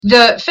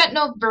The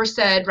fentanyl versed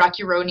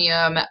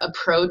rocuronium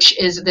approach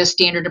is the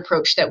standard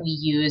approach that we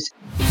use.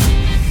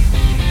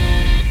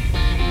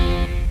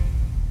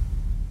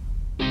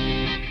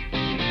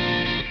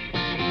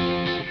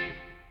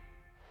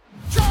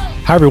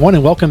 Hi, everyone,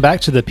 and welcome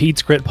back to the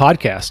Peds Crit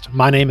Podcast.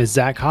 My name is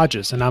Zach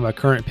Hodges, and I'm a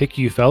current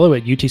PICU fellow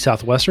at UT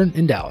Southwestern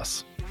in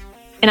Dallas.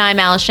 And I'm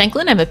Alice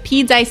Shanklin. I'm a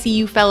Peds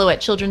ICU fellow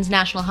at Children's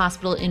National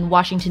Hospital in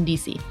Washington,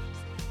 D.C.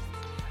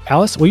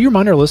 Alice, will you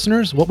remind our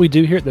listeners what we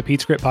do here at the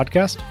Peds Crit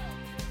Podcast?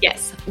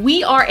 Yes,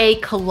 we are a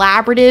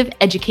collaborative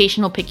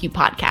educational PICU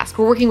podcast.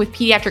 We're working with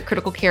pediatric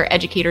critical care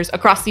educators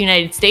across the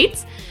United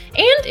States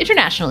and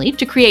internationally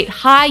to create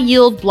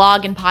high-yield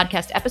blog and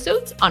podcast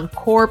episodes on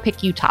core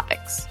PICU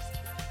topics.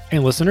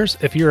 And listeners,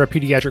 if you're a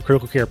pediatric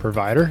critical care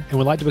provider and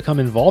would like to become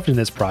involved in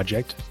this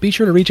project, be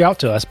sure to reach out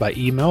to us by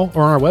email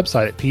or on our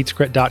website at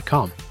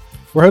pedscrit.com.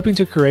 We're hoping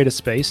to create a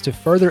space to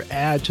further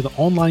add to the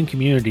online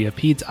community of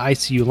Peds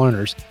ICU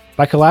learners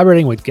by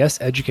collaborating with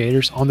guest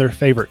educators on their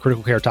favorite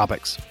critical care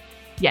topics.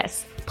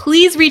 Yes,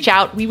 please reach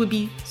out. We would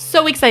be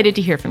so excited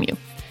to hear from you.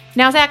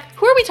 Now, Zach,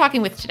 who are we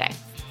talking with today?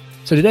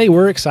 So today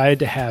we're excited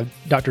to have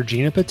Dr.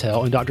 Gina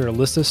Patel and Dr.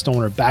 Alyssa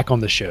Stoner back on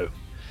the show.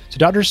 So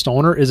Dr.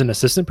 Stoner is an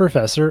assistant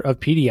professor of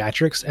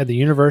pediatrics at the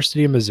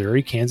University of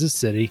Missouri, Kansas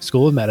City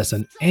School of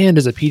Medicine and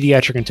is a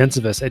pediatric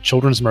intensivist at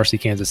Children's Mercy,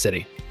 Kansas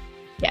City.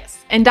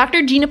 Yes, and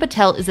Dr. Gina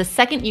Patel is a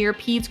second-year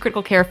Peds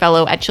Critical Care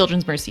Fellow at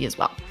Children's Mercy as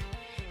well.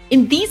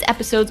 In these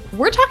episodes,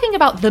 we're talking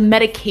about the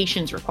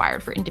medications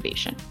required for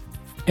intubation.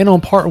 And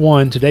on part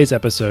one, today's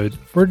episode,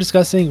 we're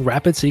discussing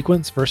rapid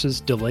sequence versus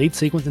delayed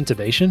sequence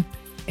intubation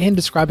and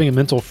describing a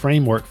mental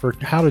framework for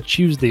how to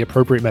choose the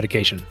appropriate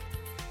medication.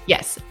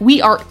 Yes,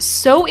 we are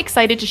so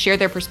excited to share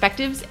their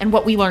perspectives and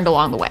what we learned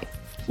along the way.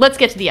 Let's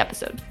get to the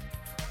episode.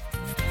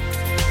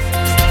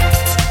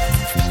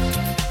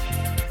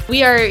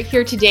 We are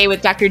here today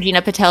with Dr.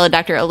 Gina Patel and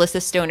Dr. Alyssa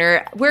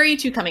Stoner. Where are you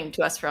two coming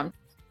to us from?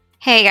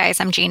 Hey guys,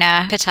 I'm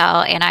Gina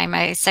Patel, and I'm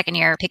a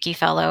second-year PICU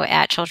fellow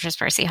at Children's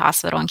Mercy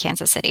Hospital in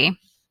Kansas City.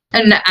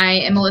 And I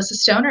am Alyssa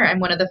Stoner. I'm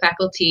one of the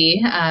faculty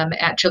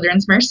at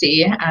Children's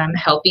Mercy,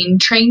 helping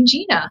train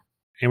Gina.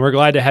 And we're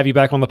glad to have you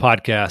back on the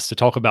podcast to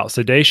talk about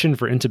sedation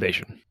for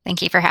intubation.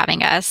 Thank you for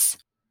having us.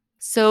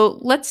 So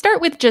let's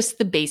start with just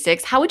the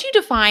basics. How would you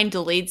define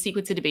delayed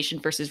sequence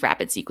intubation versus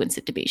rapid sequence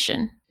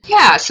intubation?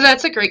 Yeah, so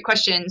that's a great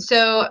question.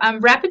 So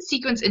rapid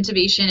sequence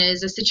intubation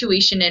is a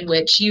situation in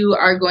which you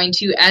are going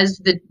to, as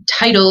the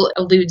title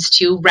alludes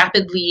to,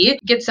 rapidly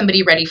get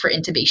somebody ready for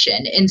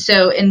intubation. And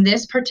so in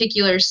this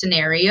particular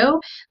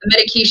scenario, the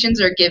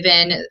medications are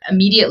given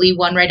immediately,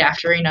 one right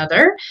after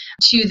another,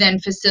 to then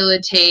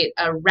facilitate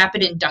a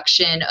rapid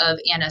induction of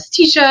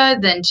anesthesia,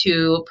 then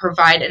to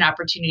provide an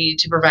opportunity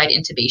to provide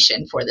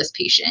intubation for this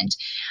patient.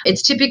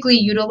 It's typically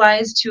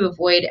utilized to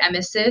avoid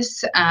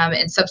emesis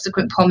and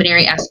subsequent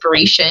pulmonary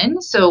aspiration.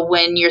 So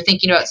when you're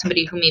thinking about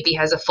somebody who maybe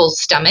has a full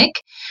stomach,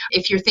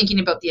 if you're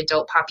thinking about the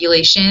adult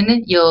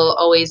population, you'll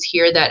always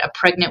hear that a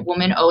pregnant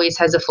woman always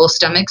has a full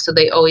stomach, so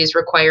they always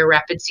require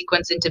rapid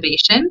sequence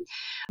intubation,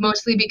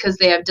 mostly because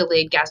they have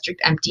delayed gastric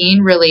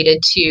emptying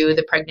related to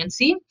the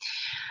pregnancy.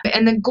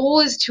 And the goal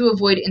is to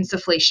avoid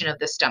insufflation of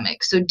the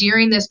stomach. So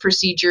during this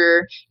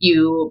procedure,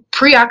 you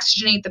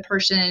pre-oxygenate the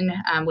person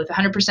with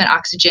 100%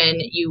 oxygen,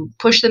 you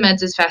push the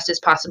meds as fast as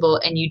possible,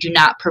 and you do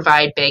not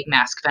provide bag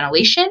mask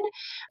ventilation.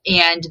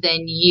 And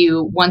then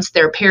once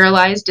they're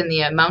paralyzed and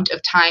the amount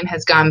of time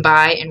has gone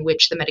by in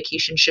which the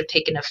medication should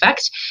take an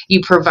effect,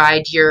 you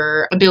provide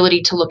your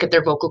ability to look at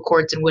their vocal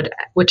cords in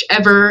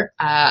whichever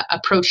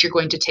approach you're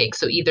going to take.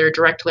 So either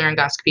direct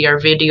laryngoscopy or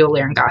video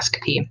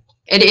laryngoscopy.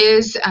 It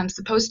is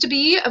supposed to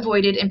be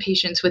avoided in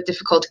patients with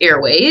difficult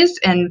airways.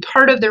 And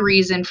part of the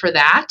reason for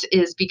that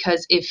is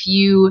because if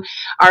you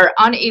are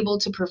unable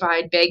to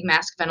provide bag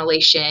mask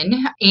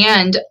ventilation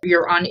and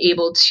you're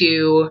unable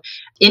to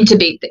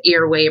intubate the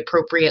airway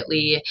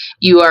appropriately,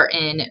 you are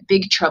in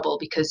big trouble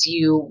because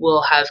you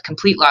will have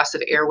complete loss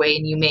of airway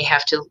and you may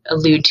have to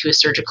allude to a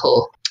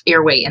surgical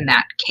airway in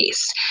that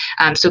case.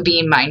 So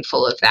being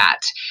mindful of that.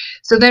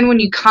 So then when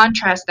you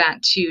contrast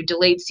that to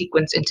delayed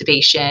sequence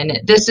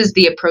intubation, this is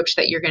the approach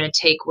that you're going to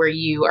take where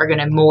you are going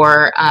to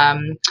more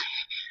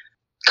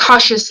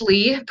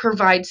cautiously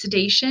provide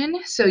sedation.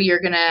 So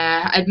you're going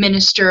to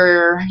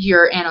administer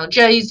your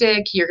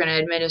analgesic, you're going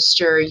to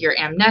administer your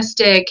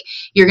amnestic,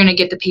 you're going to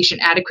get the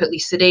patient adequately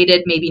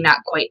sedated, maybe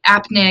not quite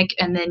apneic,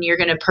 and then you're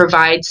going to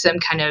provide some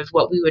kind of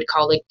what we would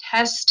call like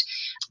test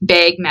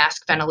bag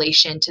mask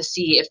ventilation to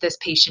see if this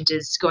patient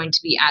is going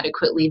to be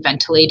adequately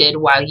ventilated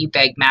while you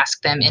bag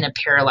mask them in a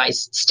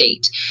paralyzed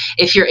state.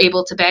 If you're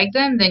able to bag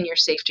them, then you're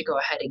safe to go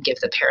ahead and give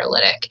the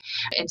paralytic.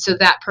 And so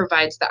that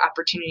provides the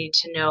opportunity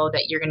to know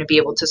that you're going to be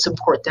able to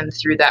support them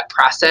through that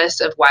process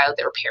of while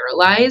they're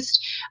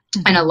paralyzed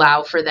and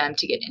allow for them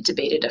to get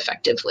intubated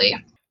effectively.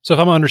 So if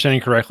I'm understanding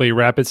correctly,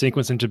 rapid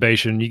sequence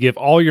intubation, you give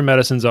all your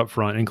medicines up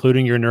front,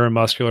 including your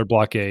neuromuscular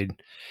blockade,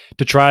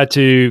 to try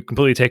to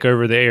completely take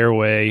over the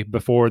airway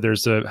before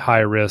there's a high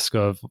risk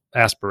of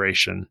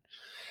aspiration.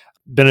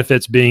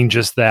 benefits being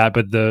just that,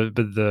 but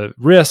the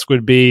risk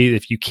would be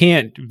if you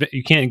can't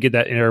get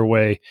that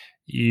airway,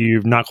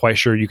 you're not quite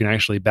sure you can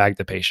actually bag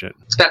the patient.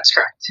 That's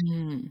correct.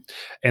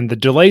 And the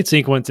delayed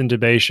sequence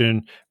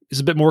intubation is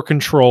a bit more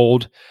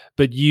controlled,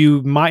 but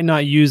you might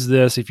not use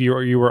this if you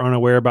were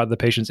unaware about the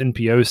patient's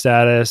NPO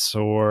status,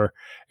 or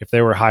if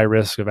they were high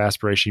risk of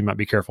aspiration, you might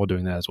be careful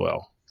doing that as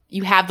well.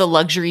 You have the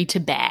luxury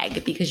to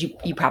bag because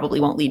you probably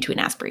won't lead to an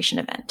aspiration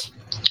event.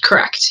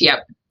 Correct. Yep.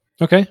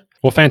 Okay.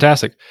 Well,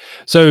 fantastic.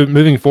 So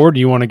moving forward, do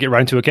you want to get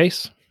right into a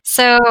case?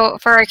 So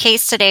for our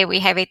case today, we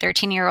have a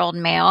 13-year-old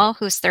male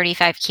who's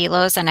 35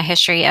 kilos and a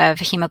history of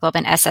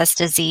hemoglobin SS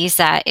disease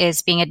that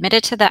is being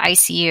admitted to the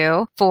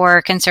ICU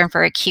for concern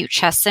for acute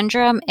chest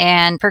syndrome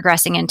and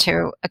progressing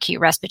into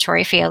acute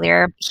respiratory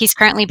failure. He's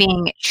currently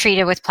being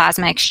treated with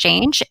plasma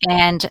exchange,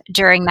 and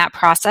during that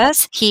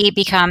process, he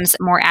becomes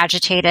more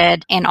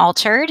agitated and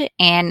altered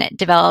and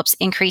develops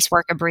increased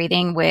work of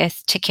breathing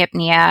with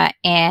tachypnea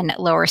and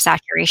lower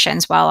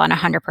saturations while on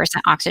 100%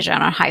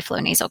 oxygen on high-flow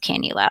nasal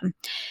cannula.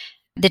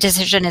 The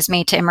decision is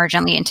made to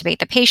emergently intubate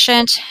the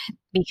patient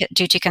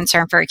due to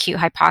concern for acute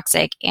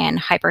hypoxic and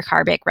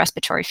hypercarbic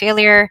respiratory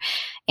failure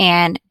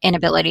and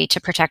inability to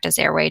protect his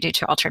airway due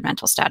to altered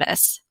mental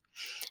status.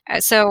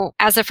 So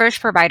as the first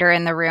provider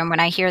in the room,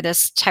 when I hear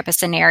this type of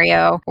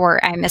scenario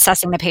or I'm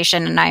assessing the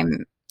patient and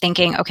I'm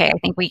thinking, okay, I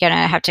think we're going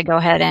to have to go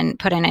ahead and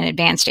put in an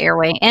advanced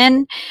airway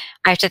in,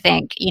 I have to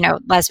think,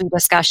 as we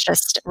discussed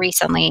just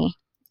recently,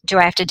 do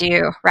I have to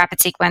do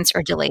rapid sequence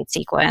or delayed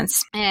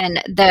sequence? And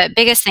the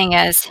biggest thing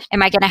is,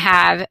 am I going to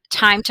have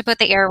time to put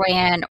the airway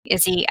in?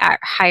 Is he at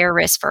higher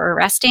risk for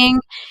arresting?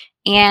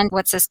 And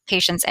what's this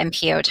patient's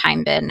NPO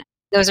time been?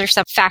 Those are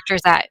some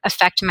factors that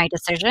affect my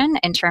decision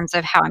in terms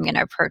of how I'm going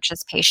to approach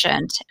this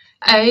patient.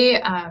 I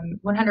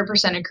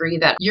 100% agree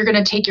that you're going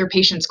to take your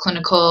patient's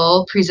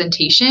clinical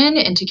presentation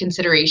into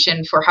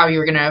consideration for how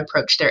you're going to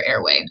approach their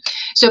airway.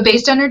 So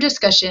based on our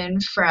discussion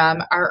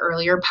from our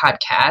earlier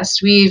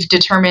podcast, we've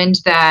determined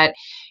that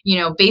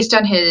based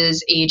on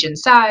his age and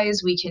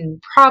size, we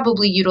can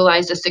probably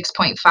utilize a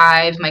 6.5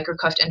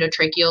 microcuffed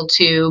endotracheal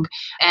tube.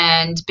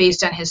 And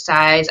based on his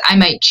size, I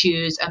might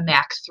choose a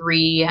MAC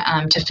 3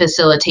 to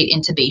facilitate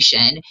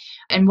intubation.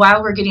 And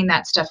while we're getting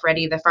that stuff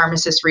ready, the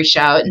pharmacist reached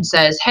out and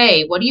says,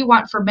 hey, what do you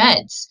want for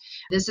meds?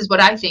 This is what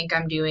I think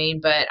I'm doing,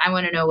 but I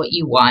want to know what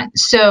you want.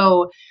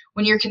 So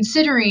when you're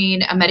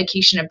considering a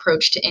medication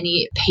approach to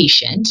any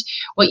patient,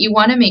 what you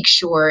want to make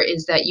sure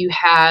is that you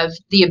have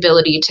the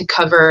ability to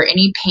cover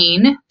any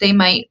pain they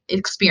might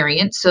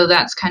experience. So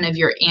that's kind of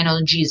your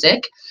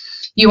analgesic.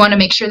 You want to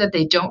make sure that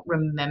they don't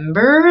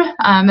remember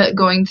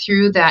going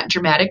through that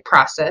dramatic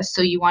process.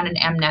 So you want an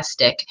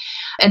amnestic,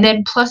 and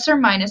then plus or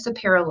minus a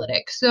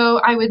paralytic. So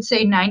I would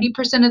say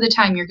 90% of the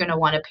time you're going to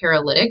want a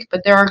paralytic,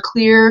 but there are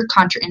clear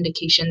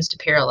contraindications to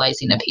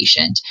paralyzing a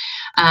patient.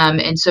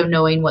 And so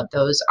knowing what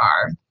those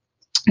are.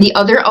 The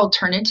other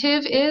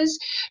alternative is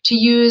to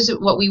use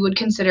what we would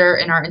consider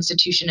in our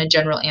institution a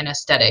general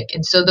anesthetic.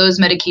 And so those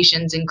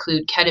medications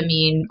include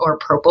ketamine or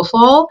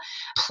propofol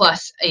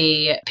plus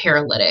a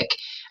paralytic.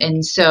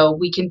 And so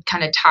we can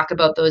kind of talk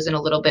about those in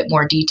a little bit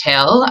more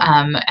detail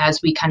as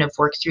we kind of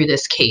work through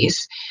this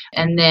case.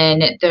 And then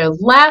the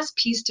last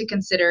piece to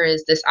consider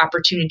is this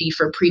opportunity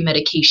for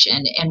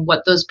pre-medication and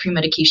what those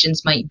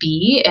pre-medications might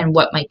be and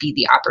what might be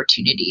the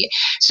opportunity.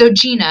 So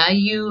Gina,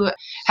 you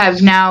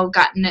have now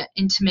gotten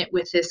intimate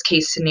with this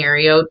case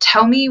scenario.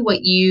 Tell me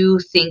what you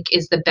think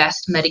is the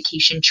best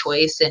medication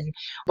choice and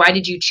why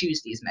did you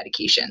choose these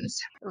medications?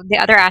 The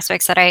other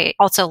aspects that I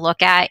also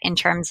look at in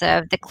terms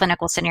of the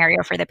clinical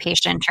scenario for the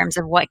patient, in terms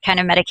of what kind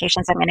of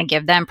medications I'm going to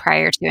give them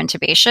prior to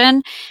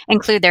intubation,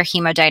 include their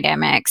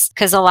hemodynamics,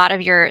 because a lot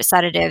of your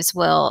sedatives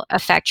will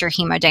affect your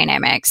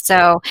hemodynamics.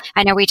 So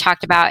I know we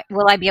talked about,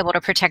 will I be able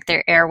to protect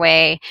their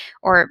airway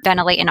or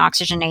ventilate and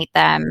oxygenate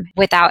them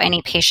without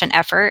any patient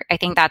effort? I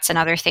think that's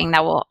another thing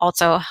that will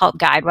also help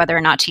guide whether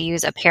or not to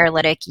use a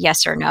paralytic,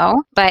 yes or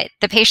no. But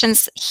the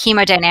patient's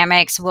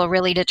hemodynamics will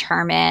really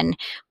determine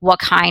what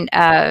kind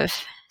of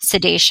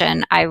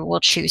sedation I will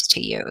choose to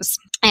use.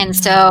 And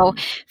so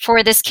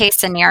for this case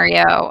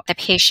scenario, the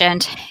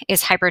patient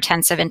is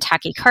hypertensive and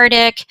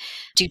tachycardic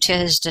due to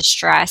his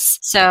distress.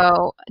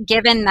 So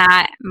given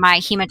that my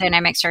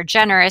hemodynamics are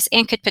generous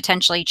and could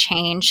potentially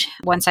change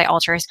once I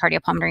alter his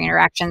cardiopulmonary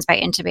interactions by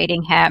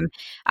intubating him,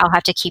 I'll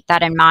have to keep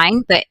that in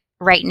mind. But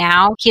right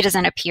now, he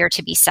doesn't appear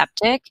to be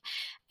septic.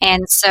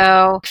 And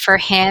so for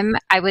him,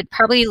 I would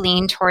probably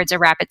lean towards a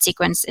rapid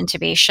sequence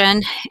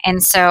intubation.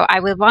 And so I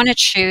would want to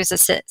choose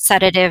a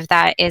sedative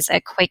that is a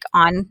quick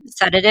on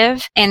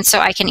sedative. And so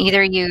I can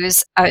either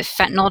use a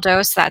fentanyl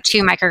dose, that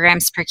 2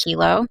 micrograms per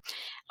kilo,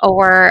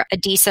 or a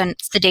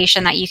decent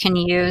sedation that you can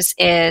use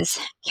is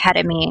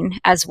ketamine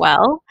as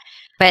well.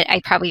 But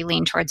I'd probably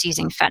lean towards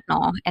using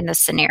fentanyl in this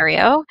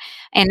scenario.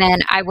 And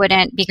then I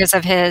wouldn't, because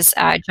of his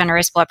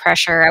generous blood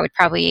pressure,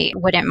 I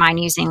wouldn't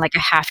mind using like a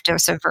half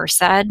dose of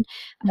Versed,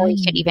 or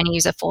you could even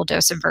use a full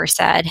dose of Versed.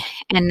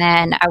 And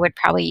then I would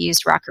probably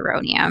use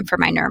rocuronium for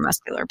my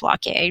neuromuscular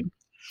blockade.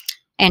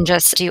 and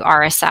just do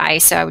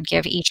RSI. So I would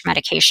give each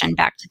medication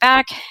back to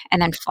back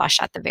and then flush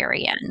at the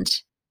very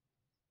end.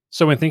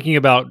 So when thinking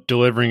about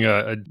delivering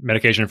a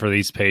medication for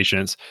these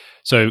patients,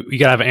 so you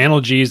got to have an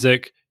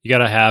analgesic, you got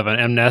to have an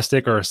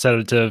amnestic or a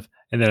sedative,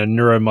 and then a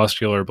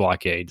neuromuscular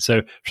blockade.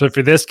 So for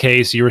this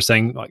case, you were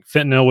saying like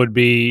fentanyl would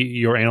be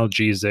your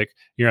analgesic,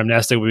 your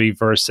amnestic would be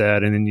Versed,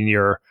 and then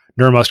your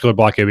neuromuscular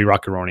blockade would be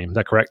rocuronium. Is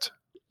that correct?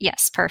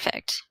 Yes,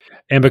 perfect.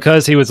 And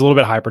because he was a little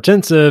bit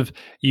hypertensive,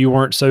 you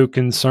weren't so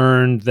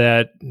concerned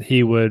that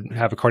he would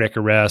have a cardiac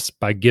arrest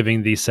by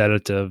giving these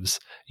sedatives,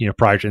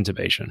 prior to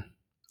intubation.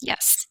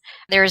 Yes.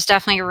 There's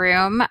definitely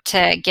room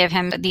to give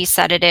him these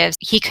sedatives.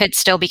 He could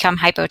still become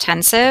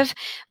hypotensive,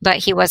 but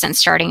he wasn't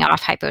starting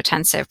off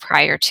hypotensive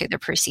prior to the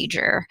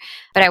procedure.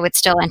 But I would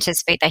still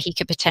anticipate that he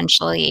could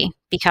potentially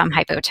become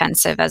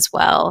hypotensive as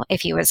well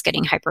if he was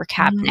getting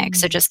hypercapnic.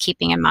 So just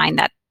keeping in mind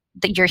that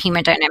your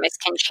hemodynamics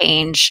can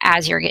change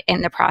as you're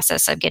in the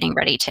process of getting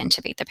ready to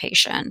intubate the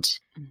patient.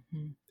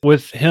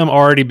 With him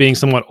already being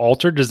somewhat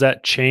altered, does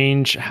that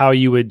change how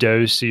you would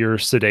dose your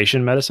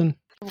sedation medicine?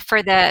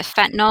 For the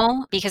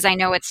fentanyl, because I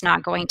know it's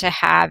not going to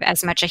have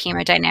as much a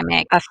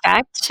hemodynamic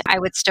effect, I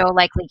would still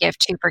likely give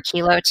 2 per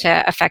kilo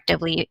to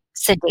effectively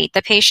sedate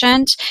the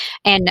patient.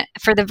 And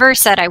for the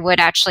Versed, I would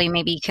actually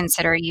maybe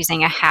consider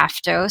using a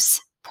half dose,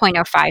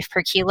 0.05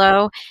 per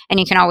kilo, and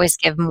you can always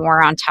give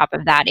more on top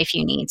of that if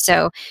you need.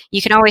 So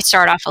you can always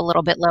start off a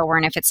little bit lower,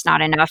 and if it's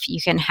not enough,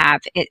 you can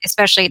have it,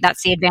 especially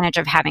that's the advantage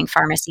of having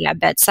pharmacy at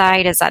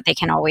bedside, is that they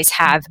can always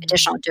have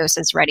additional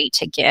doses ready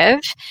to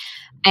give.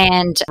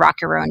 And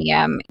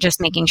rocuronium, just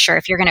making sure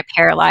if you're going to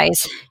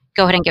paralyze,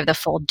 go ahead and give the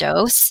full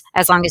dose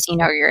as long as you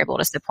know you're able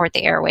to support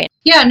the airway.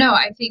 Yeah, no,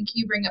 I think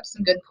you bring up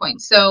some good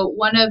points. So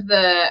one of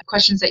the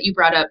questions that you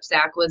brought up,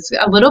 Zach, was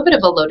a little bit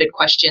of a loaded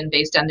question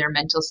based on their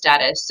mental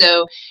status.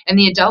 So in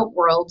the adult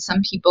world,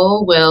 some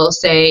people will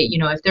say,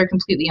 if they're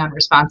completely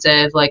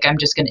unresponsive, like I'm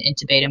just going to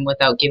intubate him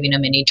without giving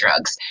him any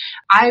drugs.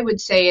 I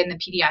would say in the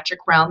pediatric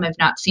realm, I've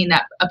not seen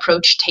that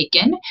approach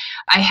taken.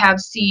 I have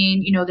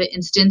seen, the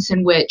instance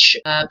in which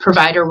a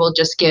provider will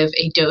just give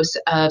a dose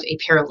of a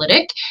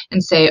paralytic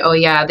and say, oh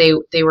yeah,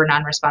 they were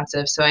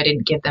non-responsive, so I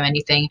didn't give them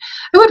anything.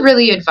 I would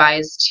really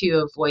advise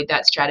to avoid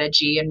that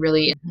strategy and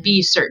really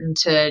be certain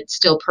to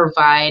still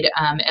provide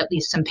at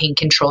least some pain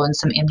control and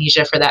some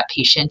amnesia for that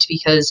patient,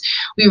 because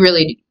we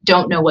really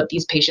don't know what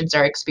these patients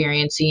are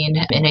experiencing,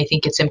 and I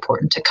think it's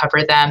important to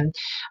cover them.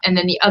 And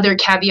then the other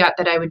caveat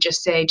that I would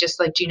just say, just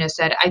like Gina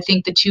said, I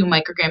think the 2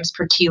 micrograms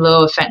per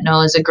kilo of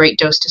fentanyl is a great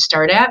dose to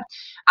start at.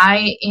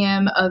 I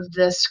am of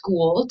the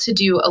school to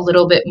do a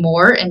little bit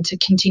more and to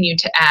continue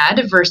to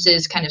add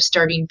versus kind of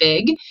starting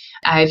big.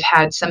 I've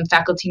had some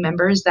faculty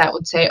members that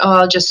would say, oh,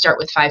 I'll just start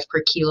with 5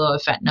 per kilo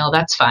of fentanyl.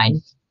 That's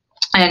fine.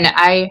 And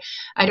I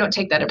don't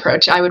take that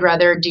approach. I would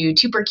rather do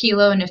 2 per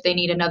kilo. And if they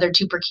need another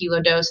 2 per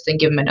kilo dose, then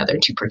give them another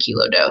 2 per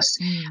kilo dose.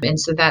 And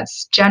so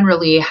that's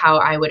generally how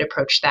I would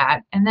approach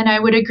that. And then I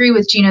would agree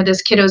with Gina,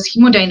 this kiddo's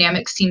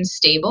hemodynamics seem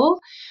stable.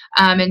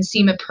 And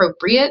seem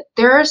appropriate.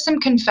 There are some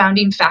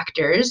confounding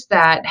factors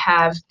that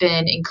have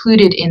been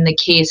included in the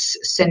case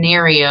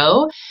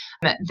scenario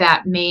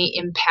that may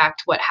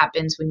impact what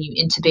happens when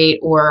you intubate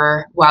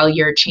or while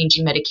you're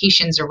changing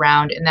medications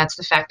around, and that's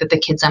the fact that the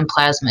kid's on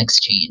plasma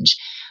exchange.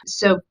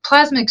 So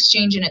plasma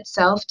exchange in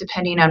itself,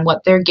 depending on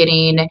what they're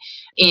getting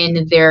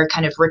in their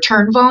kind of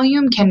return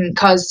volume, can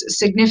cause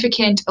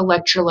significant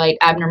electrolyte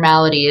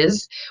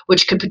abnormalities,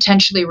 which could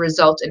potentially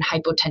result in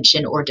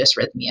hypotension or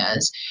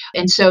dysrhythmias.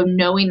 And so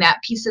knowing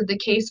that piece of the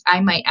case, I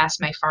might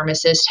ask my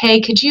pharmacist,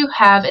 hey, could you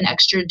have an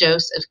extra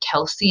dose of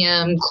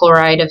calcium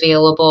chloride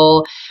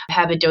available,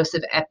 have a dose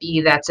of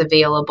epi that's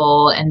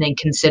available, and then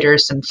consider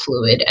some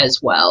fluid as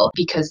well,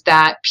 because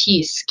that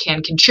piece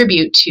can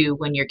contribute to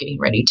when you're getting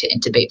ready to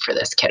intubate for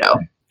this kiddo.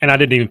 And I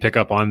didn't even pick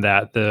up on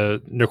that,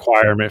 the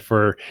requirement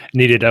for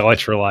needed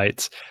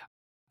electrolytes.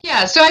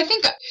 Yeah, so I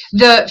think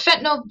the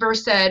fentanyl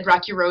Versed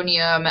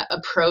rocuronium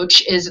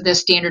approach is the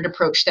standard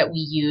approach that we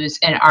use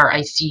in our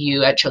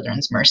ICU at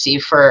Children's Mercy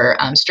for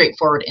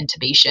straightforward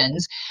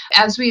intubations.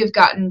 As we have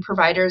gotten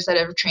providers that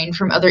have trained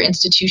from other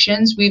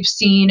institutions, we've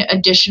seen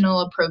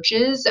additional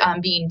approaches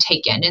being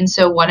taken. And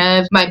so one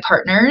of my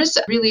partners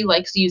really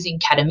likes using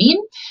ketamine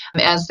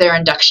as their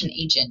induction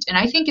agent. And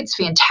I think it's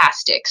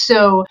fantastic.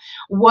 So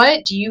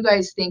what do you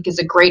guys think is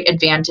a great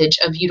advantage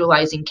of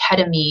utilizing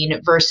ketamine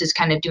versus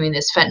kind of doing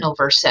this fentanyl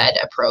Versed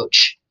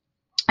approach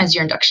as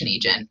your induction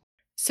agent?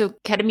 So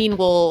ketamine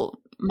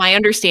my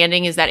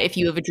understanding is that if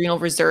you have adrenal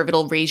reserve,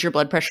 it'll raise your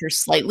blood pressure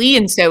slightly.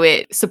 And so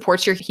it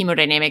supports your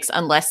hemodynamics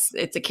unless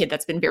it's a kid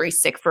that's been very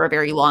sick for a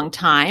very long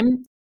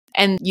time.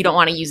 And you don't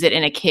want to use it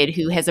in a kid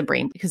who has a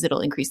brain because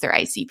it'll increase their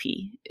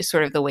ICP, is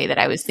sort of the way that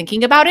I was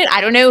thinking about it. I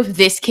don't know if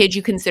this kid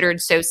you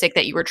considered so sick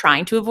that you were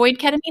trying to avoid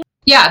ketamine.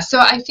 Yeah, so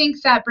I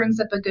think that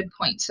brings up a good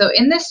point. So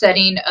in the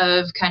setting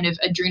of kind of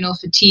adrenal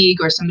fatigue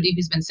or somebody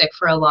who's been sick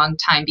for a long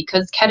time,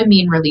 because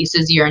ketamine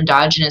releases your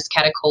endogenous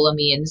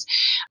catecholamines,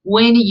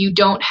 when you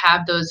don't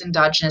have those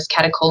endogenous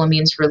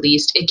catecholamines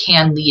released, it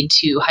can lead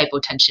to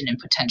hypotension and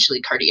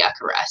potentially cardiac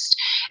arrest.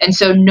 And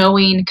so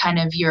knowing kind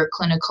of your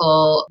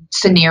clinical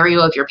scenario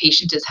of your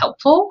patient is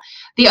helpful.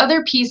 The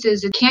other piece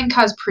is it can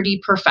cause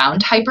pretty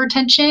profound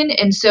hypertension.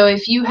 And so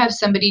if you have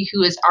somebody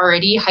who is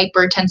already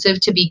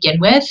hypertensive to begin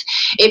with,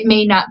 it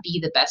may not be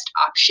the best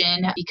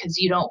option because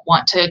you don't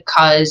want to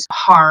cause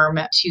harm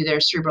to their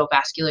cerebral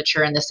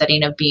vasculature in the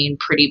setting of being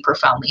pretty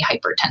profoundly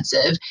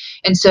hypertensive.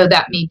 And so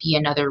that may be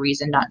another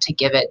reason not to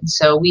give it. And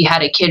so we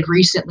had a kid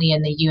recently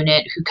in the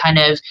unit who kind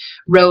of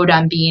rode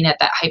on being at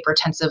that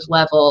hypertensive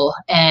level.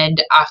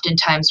 And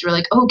oftentimes we're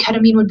like, oh,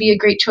 ketamine would be a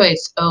great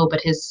choice. Oh,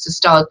 but his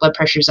systolic blood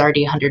pressure is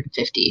already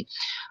 150.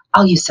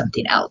 I'll use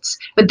something else.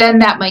 But then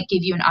that might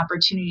give you an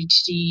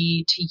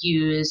opportunity to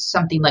use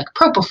something like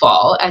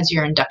propofol as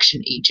your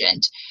induction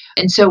agent.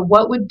 And so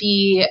what would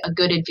be a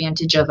good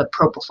advantage of a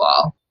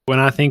propofol? When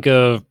I think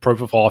of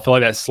propofol, I feel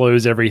like that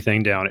slows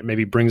everything down. It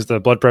maybe brings the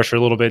blood pressure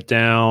a little bit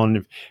down.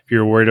 If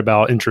you're worried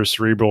about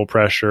intracerebral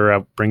pressure,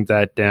 I'll bring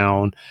that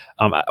down.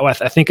 I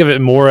think of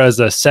it more as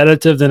a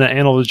sedative than an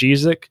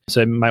analgesic. So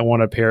you might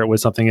want to pair it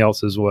with something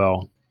else as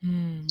well.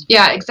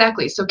 Yeah,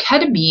 exactly. So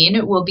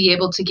ketamine will be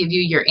able to give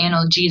you your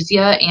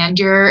analgesia and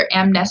your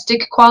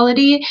amnestic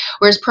quality,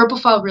 whereas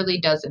propofol really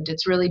doesn't.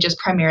 It's really just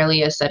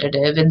primarily a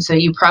sedative. And so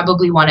you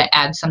probably want to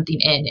add something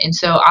in. And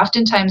so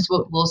oftentimes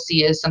what we'll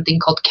see is something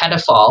called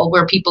ketafol,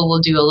 where people will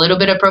do a little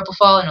bit of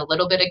propofol and a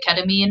little bit of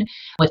ketamine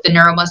with the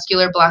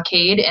neuromuscular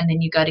blockade. And then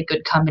you got a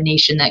good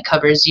combination that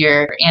covers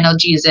your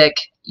analgesic,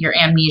 your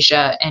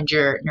amnesia, and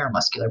your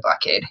neuromuscular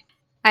blockade.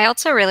 I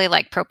also really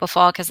like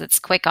propofol because it's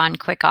quick on,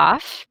 quick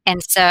off.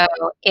 And so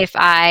if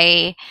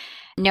I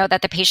know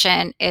that the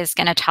patient is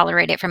going to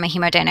tolerate it from a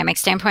hemodynamic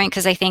standpoint,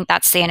 because I think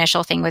that's the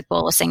initial thing with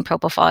bolusing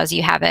propofol is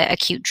you have an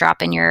acute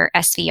drop in your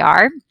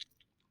SVR.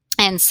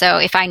 And so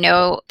if I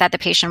know that the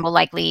patient will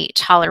likely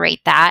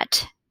tolerate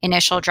that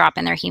initial drop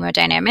in their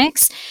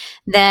hemodynamics,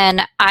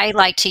 then I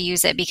like to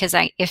use it because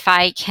if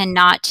I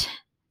cannot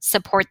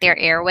support their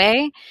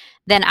airway,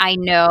 then I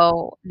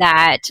know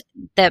that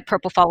the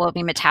propofol will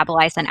be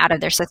metabolized and out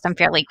of their system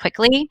fairly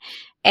quickly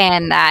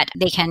and that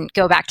they can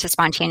go back to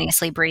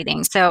spontaneously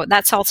breathing. So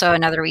that's also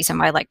another reason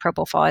why I like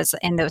propofol is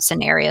in those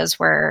scenarios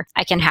where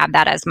I can have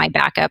that as my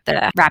backup,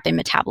 the rapid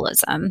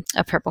metabolism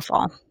of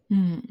propofol.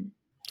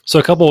 So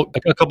a couple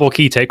of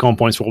key take-home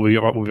points for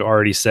what we've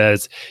already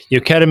said.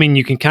 Ketamine,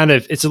 you can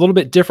it's a little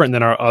bit different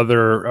than our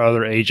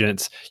other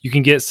agents. You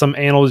can get some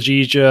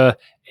analgesia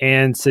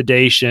and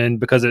sedation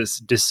because it's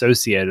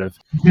dissociative.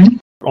 Mm-hmm.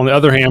 On the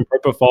other hand,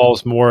 propofol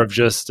is more of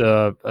just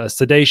a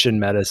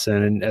sedation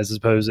medicine, and as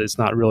opposed it's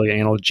not really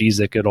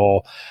analgesic at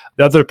all.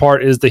 The other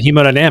part is the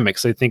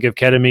hemodynamics. I think of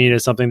ketamine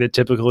as something that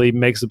typically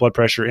makes the blood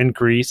pressure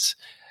increase.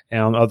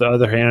 And on the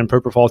other hand,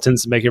 propofol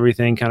tends to make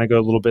everything kind of go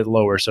a little bit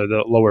lower, so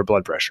the lower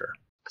blood pressure.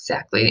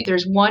 Exactly.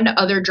 There's one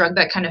other drug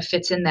that kind of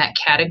fits in that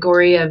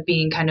category of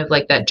being kind of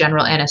like that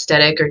general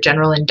anesthetic or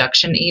general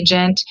induction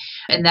agent,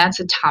 and that's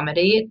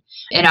etomidate.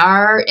 In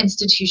our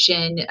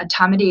institution,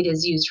 etomidate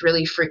is used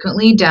really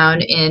frequently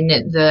down in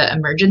the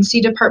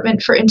emergency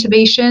department for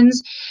intubations.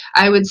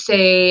 I would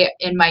say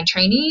in my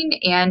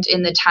training and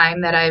in the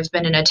time that I've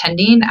been an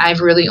attending,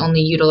 I've really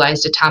only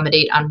utilized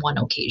etomidate on one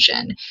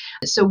occasion.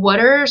 So what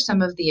are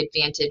some of the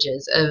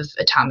advantages of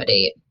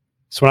etomidate?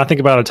 So when I think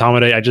about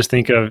etomidate, I just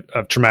think of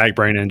traumatic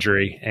brain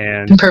injury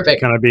and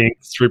kind of being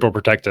cerebral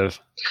protective.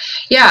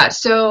 Yeah.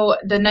 So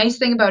the nice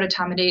thing about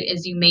etomidate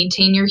is you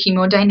maintain your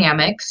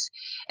hemodynamics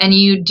and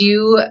you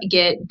do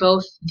get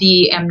both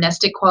the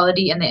amnestic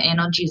quality and the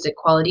analgesic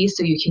quality.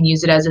 So you can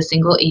use it as a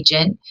single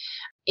agent.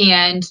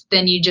 And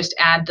then you just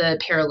add the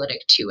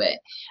paralytic to it.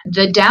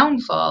 The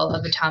downfall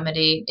of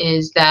etomidate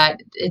is that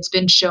it's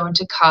been shown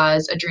to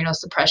cause adrenal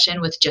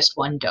suppression with just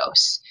one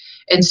dose.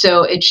 And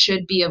so it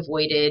should be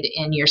avoided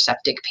in your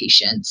septic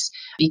patients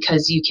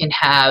because you can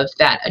have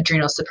that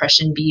adrenal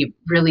suppression be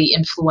really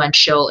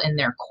influential in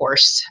their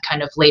course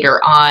kind of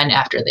later on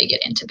after they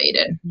get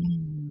intubated.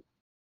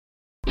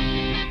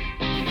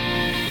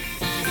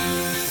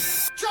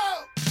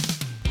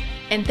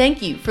 And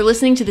thank you for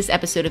listening to this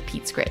episode of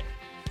Pete's Grit.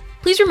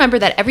 Please remember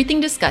that everything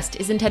discussed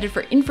is intended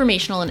for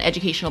informational and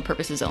educational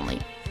purposes only.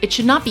 It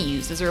should not be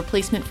used as a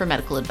replacement for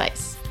medical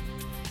advice.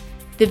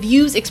 The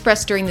views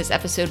expressed during this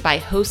episode by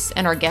hosts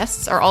and our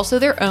guests are also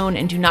their own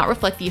and do not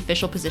reflect the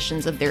official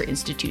positions of their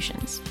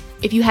institutions.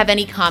 If you have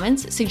any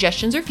comments,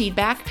 suggestions, or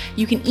feedback,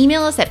 you can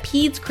email us at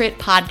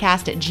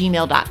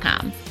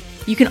pedscritpodcast@gmail.com.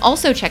 You can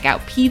also check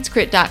out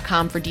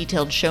pedscrit.com for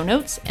detailed show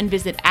notes and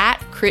visit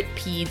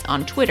 @critpeds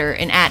on Twitter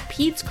and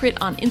 @pedscrit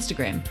on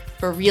Instagram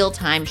for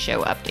real-time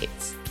show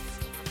updates.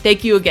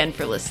 Thank you again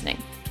for listening.